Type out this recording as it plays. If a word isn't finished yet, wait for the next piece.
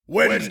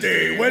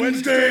Wednesday.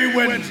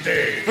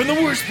 From the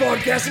worst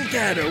podcast in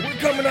Canada, we're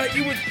coming at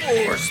you with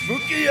 4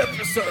 spooky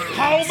episodes.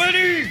 How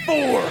many?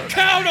 4.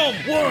 Count them!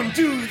 1,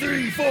 2,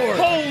 3, 4.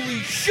 Holy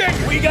shit!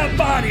 We got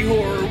body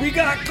horror, we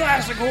got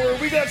classic horror,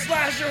 we got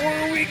slasher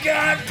horror, we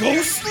got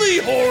Ghostly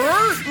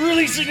horror?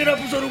 releasing an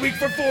episode a week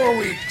for 4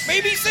 weeks.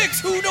 Maybe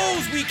 6, who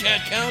knows? We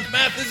can't count,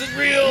 math isn't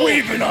real.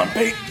 We've been on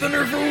Paint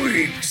Thinner for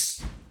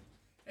weeks.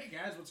 Hey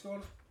guys, what's going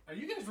on? Are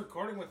you guys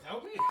recording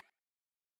without me?